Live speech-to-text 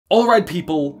Alright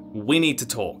people, we need to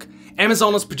talk.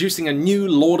 Amazon is producing a new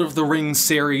Lord of the Rings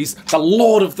series, The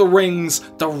Lord of the Rings,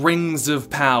 The Rings of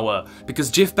Power, because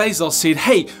Jeff Bezos said,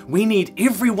 hey, we need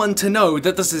everyone to know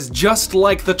that this is just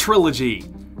like the trilogy.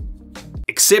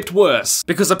 Except worse,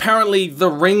 because apparently The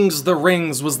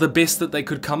Rings was the best that they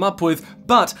could come up with,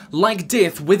 but like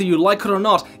death, whether you like it or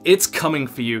not, it's coming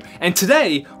for you. And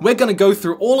today, we're gonna go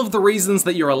through all of the reasons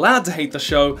that you're allowed to hate the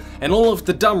show, and all of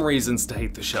the dumb reasons to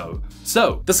hate the show.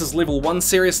 So, this is level 1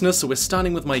 seriousness, so we're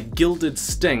starting with my gilded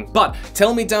sting. But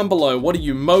tell me down below, what are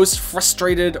you most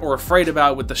frustrated or afraid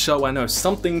about with the show? I know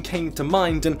something came to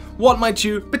mind, and what might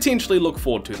you potentially look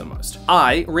forward to the most?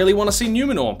 I really want to see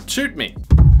Numenor. Shoot me.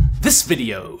 This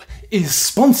video is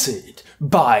sponsored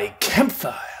by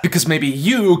Campfire, because maybe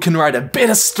you can write a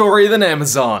better story than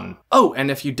Amazon. Oh,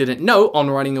 and if you didn't know, On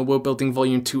Writing a World Building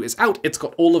Volume 2 is out. It's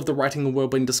got all of the writing and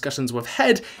world building discussions we've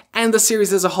had, and the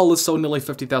series as a whole has sold nearly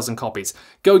 50,000 copies.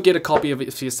 Go get a copy of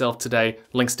it for yourself today,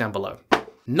 links down below.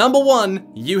 Number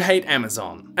 1, you hate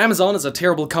Amazon. Amazon is a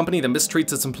terrible company that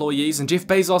mistreats its employees, and Jeff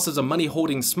Bezos is a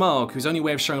money-hoarding smug whose only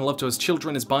way of showing love to his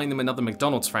children is buying them another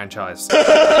McDonald's franchise.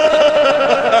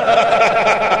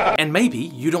 And maybe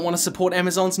you don't want to support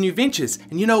Amazon's new ventures,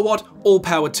 and you know what? All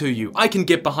power to you. I can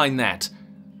get behind that.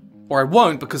 Or I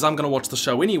won't, because I'm gonna watch the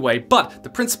show anyway, but the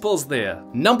principle's there.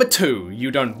 Number 2,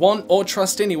 you don't want or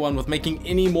trust anyone with making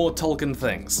any more Tolkien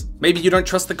things. Maybe you don't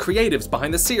trust the creatives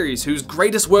behind the series, whose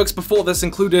greatest works before this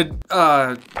included,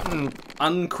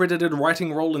 uncredited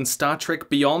writing role in Star Trek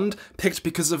Beyond, picked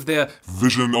because of their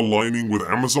vision aligning with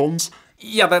Amazon's?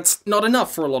 Yeah, that's not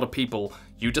enough for a lot of people.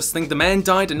 You just think the man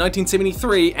died in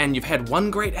 1973 and you've had one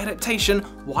great adaptation,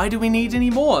 why do we need any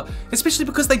more? Especially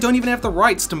because they don't even have the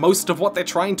rights to most of what they're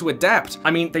trying to adapt. I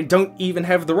mean, they don't even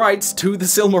have the rights to the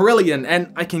Silmarillion,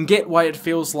 and I can get why it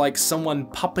feels like someone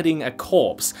puppeting a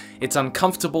corpse. It's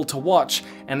uncomfortable to watch,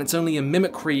 and it's only a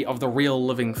mimicry of the real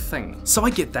living thing. So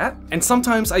I get that, and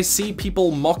sometimes I see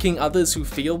people mocking others who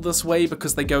feel this way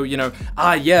because they go, you know,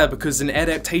 yeah, because an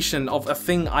adaptation of a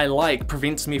thing I like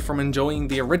prevents me from enjoying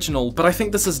the original, but I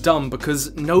think this is dumb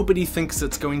because nobody thinks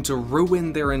it's going to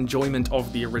ruin their enjoyment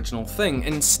of the original thing.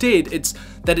 Instead, it's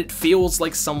that it feels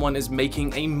like someone is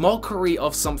making a mockery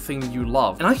of something you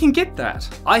love. And I can get that.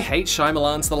 I hate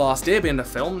Shyamalan's The Last Airbender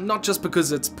film, not just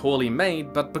because it's poorly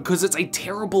made, but because it's a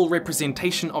terrible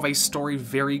representation of a story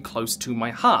very close to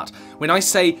my heart. When I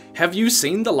say, have you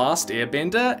seen The Last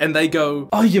Airbender? And they go,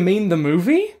 oh, you mean the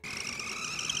movie?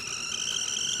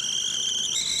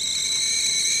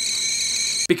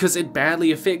 Because it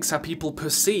badly affects how people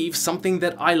perceive something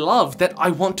that I love, that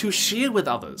I want to share with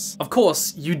others. Of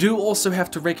course, you do also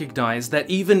have to recognize that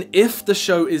even if the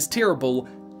show is terrible,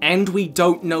 and we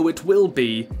don't know it will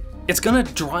be, it's gonna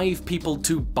drive people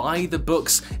to buy the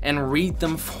books and read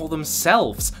them for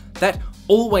themselves. That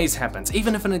always happens.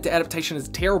 Even if an adaptation is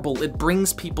terrible, it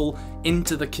brings people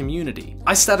into the community.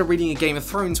 I started reading Game of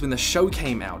Thrones when the show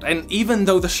came out, and even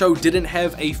though the show didn't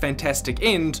have a fantastic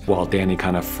end, while Dany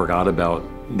kind of forgot about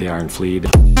the Iron Fleet,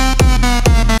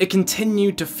 it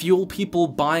continued to fuel people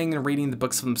buying and reading the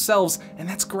books for themselves, and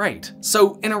that's great.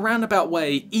 So in a roundabout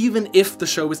way, even if the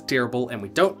show is terrible and we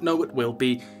don't know it will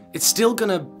be, it's still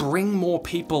gonna bring more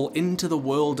people into the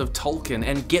world of Tolkien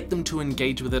and get them to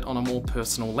engage with it on a more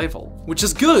personal level. Which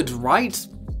is good, right?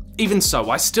 Even so,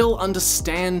 I still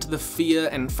understand the fear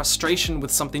and frustration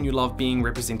with something you love being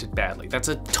represented badly. That's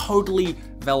a totally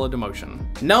valid emotion.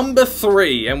 Number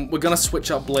 3, and we're gonna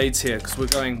switch up blades here because we're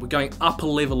going up a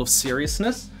level of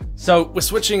seriousness. So we're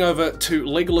switching over to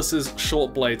Legolas's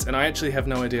short blades, and I actually have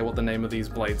no idea what the name of these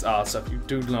blades are, so if you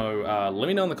do know, let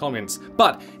me know in the comments.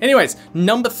 But anyways,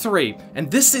 number 3,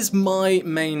 and this is my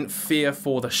main fear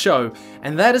for the show,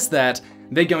 and that is that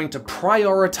they're going to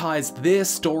prioritize their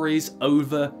stories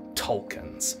over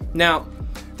Tolkien's. Now,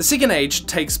 the Second Age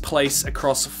takes place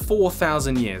across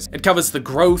 4,000 years. It covers the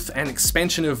growth and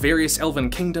expansion of various elven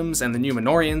kingdoms and the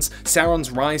Númenóreans,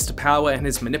 Sauron's rise to power and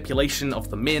his manipulation of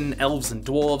the men, elves and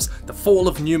dwarves, the fall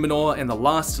of Númenor, and the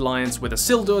last alliance with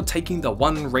Isildur taking the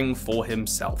One Ring for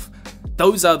himself.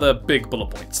 Those are the big bullet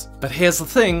points. But here's the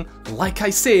thing, like I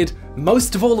said,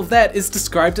 most of all of that is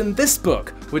described in this book,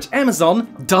 which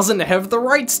Amazon doesn't have the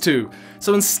rights to.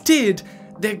 So instead,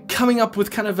 they're coming up with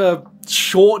kind of a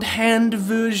shorthand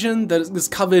version that is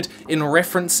covered in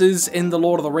references in The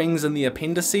Lord of the Rings and the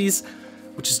appendices,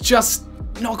 which is just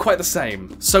not quite the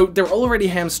same. So they're already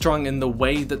hamstrung in the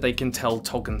way that they can tell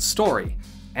Tolkien's story.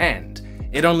 And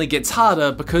it only gets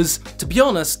harder because, to be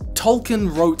honest,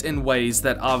 Tolkien wrote in ways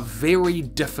that are very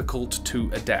difficult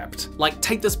to adapt. Like,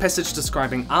 take this passage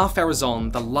describing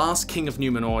Ar-Pharazôn, the last king of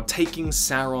Numenor, taking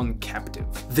Sauron captive.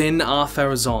 Then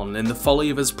Ar-Pharazôn, in the folly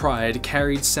of his pride,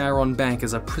 carried Sauron back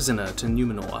as a prisoner to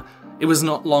Numenor. It was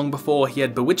not long before he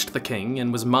had bewitched the king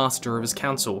and was master of his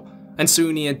council, and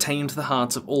soon he had tamed the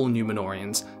hearts of all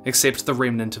Numenorians, except the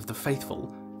remnant of the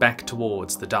faithful, back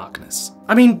towards the darkness.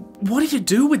 I mean, what do you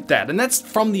do with that? And that's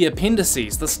from the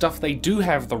appendices, the stuff they do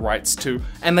have the rights to,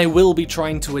 and they will be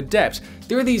trying to adapt.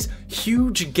 There are these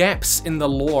huge gaps in the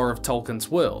lore of Tolkien's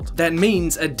world. That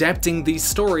means adapting these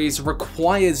stories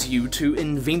requires you to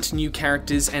invent new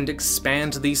characters and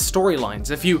expand these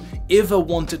storylines if you ever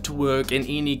want it to work in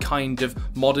any kind of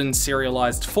modern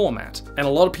serialized format. And a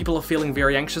lot of people are feeling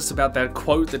very anxious about that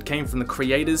quote that came from the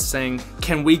creators saying,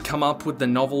 can we come up with the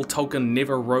novel Tolkien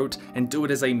never wrote and do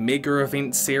it as a mega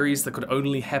event series that could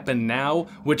only happen now?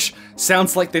 Which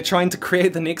sounds like they're trying to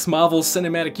create the next Marvel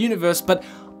Cinematic Universe, but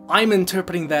I'm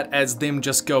interpreting that as them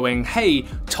just going, hey,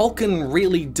 Tolkien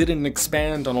really didn't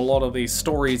expand on a lot of these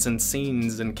stories and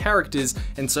scenes and characters,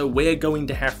 and so we're going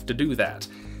to have to do that.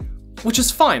 Which is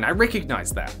fine, I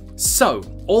recognize that. So,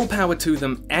 all power to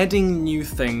them adding new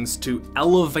things to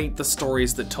elevate the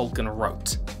stories that Tolkien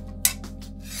wrote.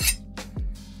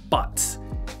 But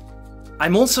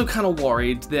I'm also kind of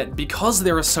worried that because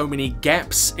there are so many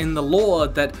gaps in the lore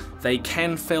that they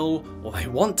can fill, or they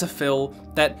want to fill,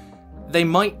 that they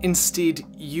might instead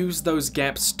use those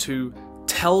gaps to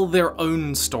tell their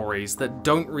own stories that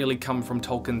don't really come from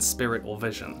Tolkien's spirit or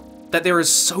vision. That there is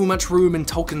so much room in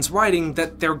Tolkien's writing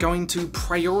that they're going to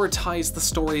prioritize the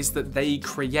stories that they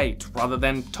create rather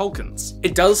than Tolkien's.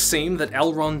 It does seem that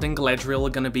Elrond and Galadriel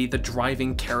are going to be the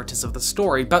driving characters of the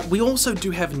story, but we also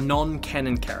do have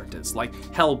non-canon characters like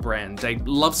Halbrand, a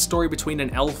love story between an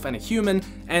elf and a human,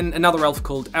 and another elf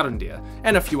called Arondir,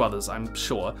 and a few others, I'm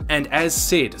sure. And as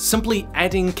said, simply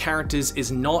adding characters is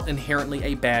not inherently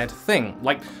a bad thing.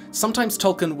 Like, sometimes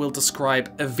Tolkien will describe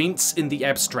events in the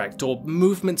abstract or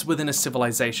movements within a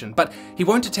civilization, but he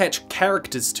won't attach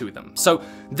characters to them. So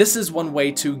this is one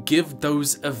way to give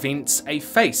those events a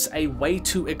face, a way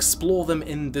to explore them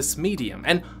in this medium,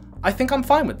 and I think I'm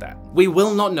fine with that. We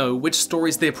will not know which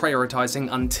stories they're prioritizing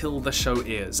until the show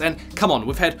airs, and come on,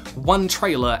 we've had one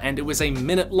trailer and it was a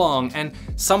minute long, and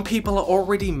some people are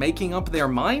already making up their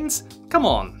minds? Come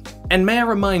on. And may I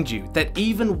remind you that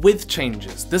even with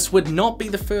changes, this would not be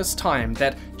the first time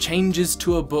that changes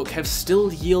to a book have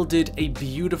still yielded a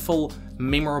beautiful,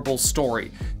 memorable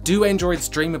story. Do Androids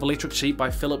Dream of Electric Sheep by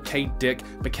Philip K. Dick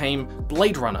became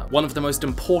Blade Runner, one of the most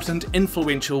important,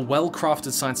 influential,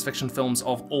 well-crafted science fiction films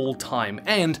of all time,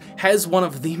 and has one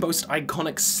of the most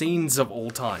iconic scenes of all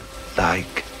time.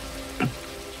 Like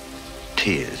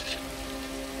tears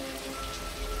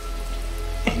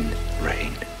in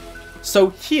rain. So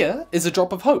here is a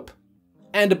drop of hope.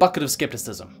 And a bucket of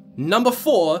skepticism. Number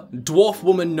 4, Dwarf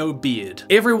Woman No Beard.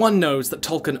 Everyone knows that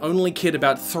Tolkien only cared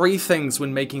about 3 things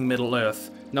when making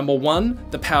Middle-earth. Number 1,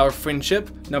 the power of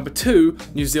friendship. Number 2,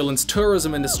 New Zealand's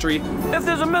tourism industry. If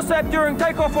there's a mishap during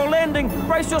takeoff or landing,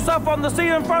 brace yourself on the seat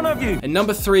in front of you. And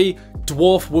number 3,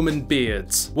 dwarf woman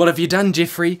beards. What have you done,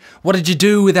 Jeffrey? What did you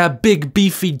do with our big,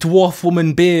 beefy dwarf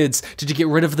woman beards? Did you get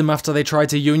rid of them after they tried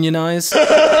to unionize?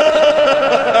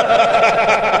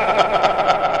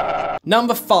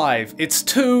 Number 5, it's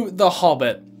to The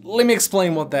Hobbit. Let me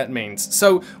explain what that means.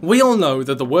 So, we all know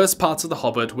that the worst parts of The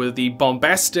Hobbit were the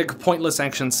bombastic, pointless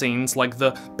action scenes like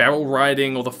the barrel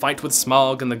riding or the fight with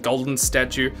Smaug and the golden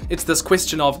statue. It's this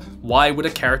question of, why would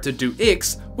a character do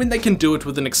X when they can do it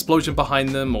with an explosion behind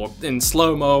them, or in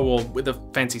slow-mo, or with a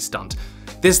fancy stunt?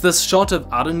 There's this shot of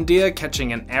Arondir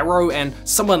catching an arrow and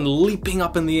someone leaping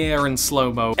up in the air in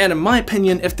slow-mo, and in my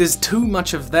opinion, if there's too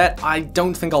much of that, I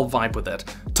don't think I'll vibe with it.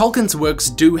 Tolkien's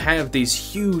works do have these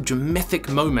huge mythic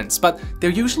moments, but they're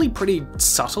usually pretty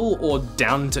subtle or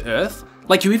down-to-earth.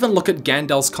 Like, you even look at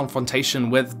Gandalf's confrontation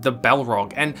with the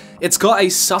Balrog, and it's got a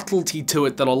subtlety to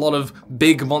it that a lot of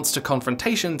big monster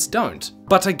confrontations don't.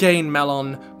 But again,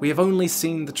 Malon, we have only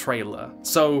seen the trailer,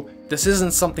 so this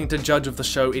isn't something to judge of the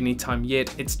show anytime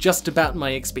yet. It's just about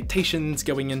my expectations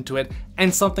going into it,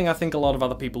 and something I think a lot of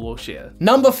other people will share.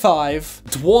 Number 5,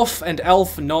 dwarf and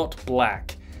elf not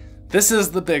black. This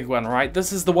is the big one, right?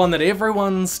 This is the one that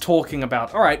everyone's talking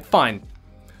about. Alright, fine.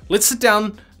 Let's sit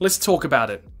down, let's talk about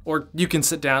it. Or you can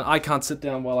sit down, I can't sit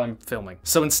down while I'm filming.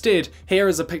 So instead, here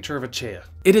is a picture of a chair.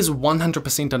 It is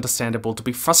 100% understandable to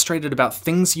be frustrated about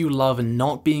things you love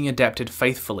not being adapted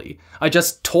faithfully. I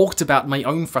just talked about my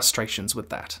own frustrations with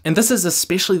that. And this is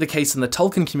especially the case in the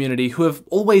Tolkien community, who have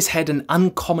always had an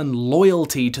uncommon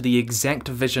loyalty to the exact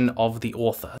vision of the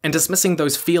author. And dismissing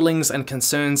those feelings and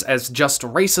concerns as just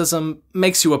racism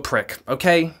makes you a prick,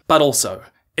 okay? But also,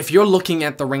 if you're looking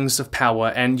at the Rings of Power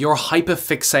and you're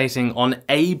hyper-fixating on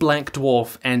a black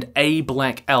dwarf and a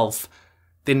black elf,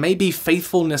 then maybe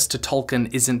faithfulness to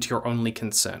Tolkien isn't your only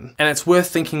concern. And it's worth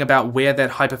thinking about where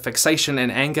that hyperfixation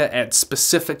and anger at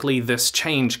specifically this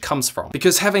change comes from.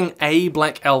 Because having a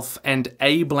black elf and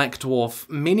a black dwarf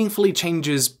meaningfully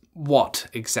changes what,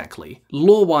 exactly?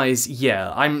 Lore-wise,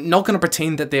 yeah, I'm not going to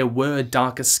pretend that there were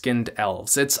darker-skinned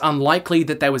elves. It's unlikely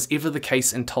that that was ever the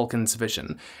case in Tolkien's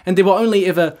vision. And there were only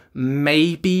ever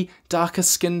maybe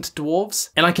darker-skinned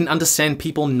dwarves. And I can understand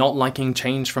people not liking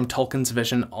change from Tolkien's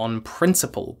vision on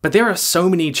principle. But there are so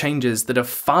many changes that are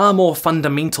far more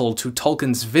fundamental to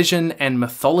Tolkien's vision and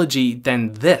mythology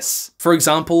than this. For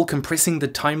example, compressing the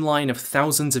timeline of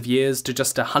thousands of years to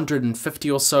just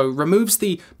 150 or so removes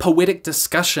the poetic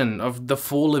discussion of the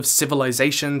fall of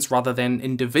civilizations rather than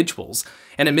individuals,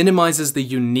 and it minimizes the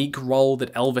unique role that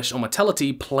elvish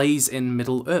immortality plays in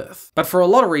Middle-earth. But for a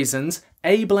lot of reasons,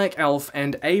 a black elf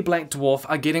and a black dwarf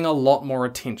are getting a lot more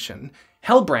attention.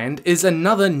 Halbrand is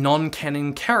another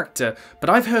non-canon character, but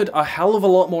I've heard a hell of a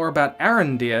lot more about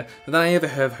Arondir than I ever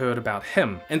have heard about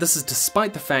him. And this is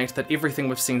despite the fact that everything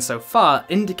we've seen so far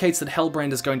indicates that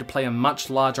Halbrand is going to play a much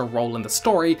larger role in the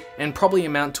story and probably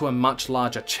amount to a much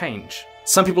larger change.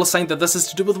 Some people are saying that this is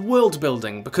to do with world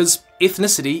building, because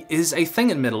ethnicity is a thing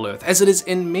in Middle-earth, as it is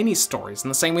in many stories, in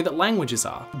the same way that languages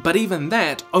are. But even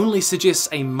that only suggests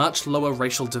a much lower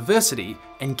racial diversity,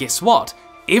 and guess what?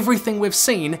 Everything we've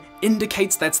seen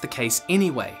indicates that's the case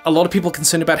anyway. A lot of people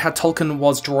concerned about how Tolkien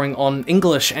was drawing on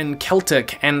English and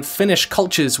Celtic and Finnish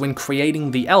cultures when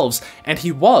creating the elves, and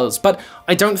he was, but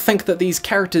I don't think that these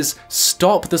characters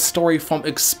stop the story from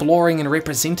exploring and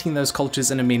representing those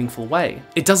cultures in a meaningful way.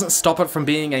 It doesn't stop it from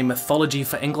being a mythology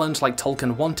for England like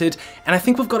Tolkien wanted, and I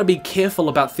think we've got to be careful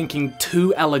about thinking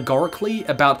too allegorically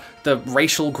about the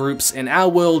racial groups in our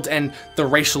world and the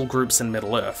racial groups in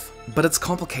Middle-earth. But it's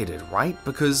complicated, right?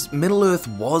 Because Middle-earth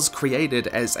was created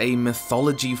as a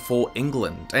mythology for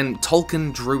England, and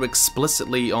Tolkien drew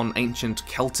explicitly on ancient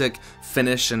Celtic,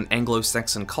 Finnish, and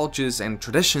Anglo-Saxon cultures and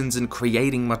traditions in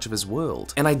creating much of his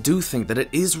world. And I do think that it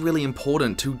is really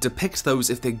important to depict those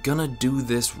if they're gonna do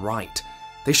this right.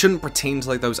 They shouldn't pretend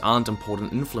like those aren't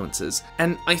important influences,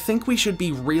 and I think we should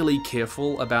be really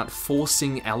careful about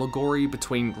forcing allegory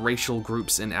between racial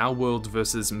groups in our world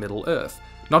versus Middle-earth.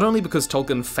 Not only because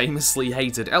Tolkien famously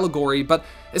hated allegory, but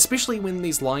especially when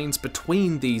these lines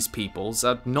between these peoples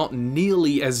are not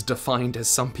nearly as defined as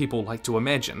some people like to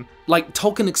imagine. Like,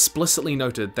 Tolkien explicitly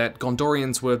noted that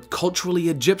Gondorians were culturally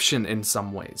Egyptian in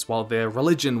some ways, while their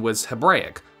religion was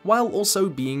Hebraic, while also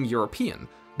being European.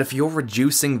 If you're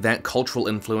reducing that cultural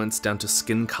influence down to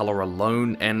skin color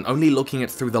alone, and only looking at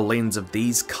it through the lens of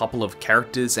these couple of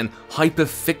characters and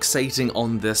hyper-fixating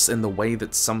on this in the way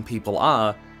that some people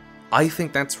are, I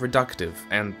think that's reductive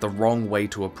and the wrong way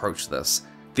to approach this.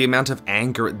 The amount of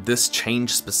anger at this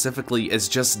change specifically is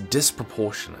just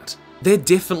disproportionate. There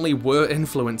definitely were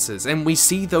influences, and we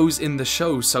see those in the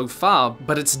show so far,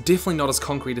 but it's definitely not as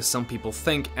concrete as some people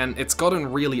think, and it's gotten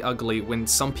really ugly when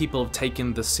some people have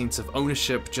taken this sense of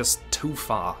ownership just too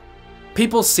far.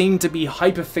 People seem to be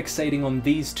hyper-fixating on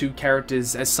these two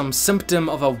characters as some symptom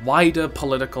of a wider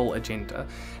political agenda.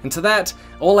 And to that,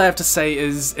 all I have to say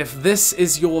is, if this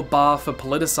is your bar for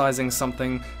politicizing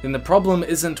something, then the problem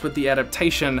isn't with the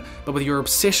adaptation, but with your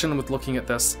obsession with looking at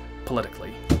this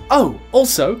politically. Oh,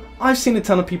 also, I've seen a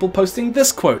ton of people posting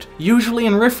this quote, usually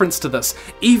in reference to this.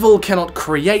 Evil cannot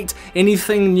create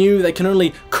anything new, they can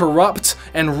only corrupt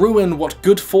and ruin what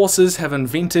good forces have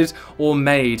invented or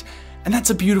made. And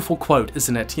that's a beautiful quote,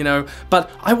 isn't it, you know?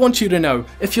 But I want you to know,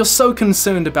 if you're so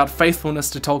concerned about faithfulness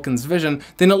to Tolkien's vision,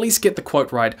 then at least get the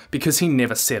quote right, because he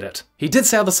never said it. He did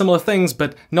say other similar things,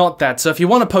 but not that, so if you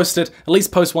want to post it, at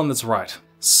least post one that's right.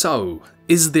 So,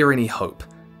 is there any hope?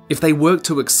 If they work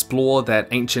to explore that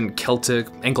ancient Celtic,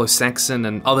 Anglo-Saxon,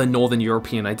 and other Northern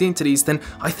European identities, then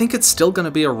I think it's still going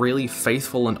to be a really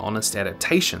faithful and honest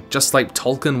adaptation, just like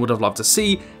Tolkien would have loved to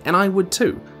see, and I would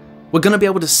too. We're going to be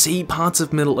able to see parts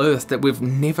of Middle-earth that we've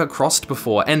never crossed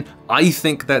before, and I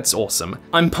think that's awesome.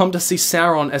 I'm pumped to see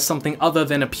Sauron as something other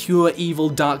than a pure evil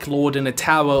Dark Lord in a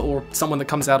tower or someone that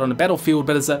comes out on a battlefield,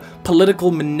 but as a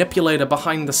political manipulator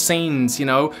behind the scenes, you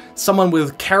know? Someone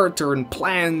with character and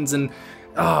plans and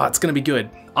it's gonna be good.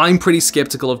 I'm pretty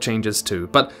skeptical of changes too,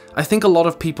 but I think a lot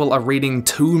of people are reading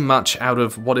too much out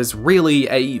of what is really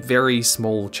a very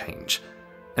small change.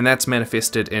 And that's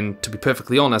manifested in, to be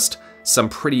perfectly honest, some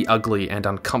pretty ugly and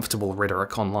uncomfortable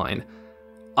rhetoric online.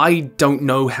 I don't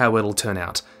know how it'll turn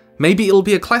out. Maybe it'll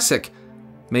be a classic.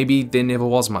 Maybe there never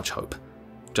was much hope.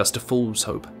 Just a fool's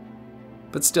hope.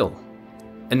 But still,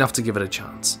 enough to give it a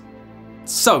chance.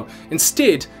 So,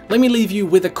 instead, let me leave you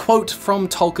with a quote from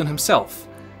Tolkien himself.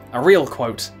 A real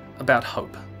quote about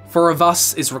hope. For of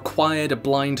us is required a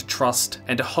blind trust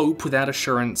and a hope without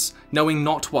assurance, knowing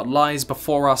not what lies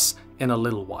before us in a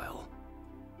little while.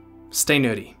 Stay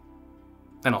nerdy,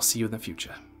 and I'll see you in the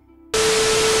future.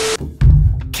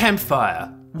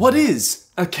 Campfire. What is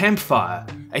a campfire?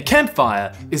 A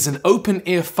campfire is an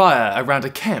open-air fire around a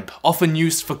camp, often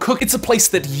used for cooking. It's a place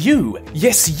that you,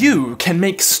 yes you, can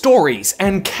make stories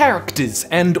and characters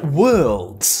and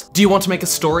worlds. Do you want to make a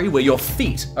story where your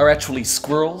feet are actually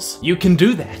squirrels? You can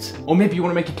do that. Or maybe you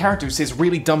want to make a character who says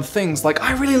really dumb things like,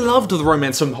 I really loved the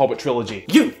Romance from the Hobbit trilogy.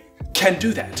 You can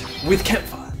do that with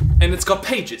Campfire. And it's got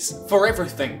pages for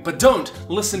everything, but don't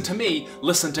listen to me,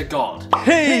 listen to God.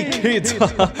 Hey kids!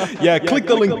 Yeah, click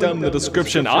the link down in the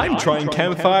description. I'm trying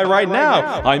Campfire right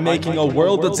now. I'm making a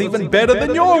world that's even better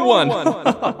than your one.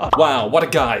 Wow, what a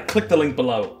guy. Click the link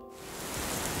below.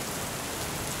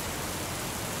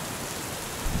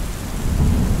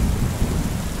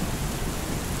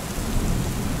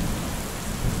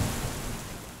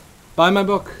 Buy my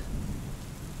book.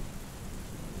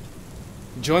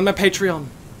 Join my Patreon.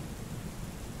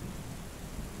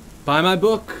 Buy my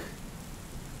book.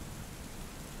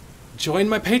 Join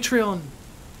my Patreon.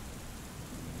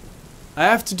 I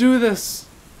have to do this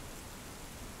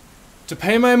to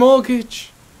pay my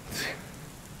mortgage.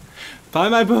 Buy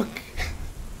my book.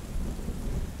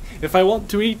 If I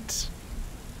want to eat,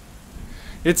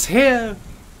 it's here.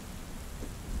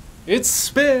 It's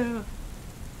spare.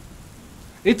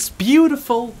 It's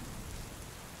beautiful.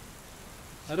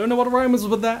 I don't know what rhymes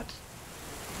with that.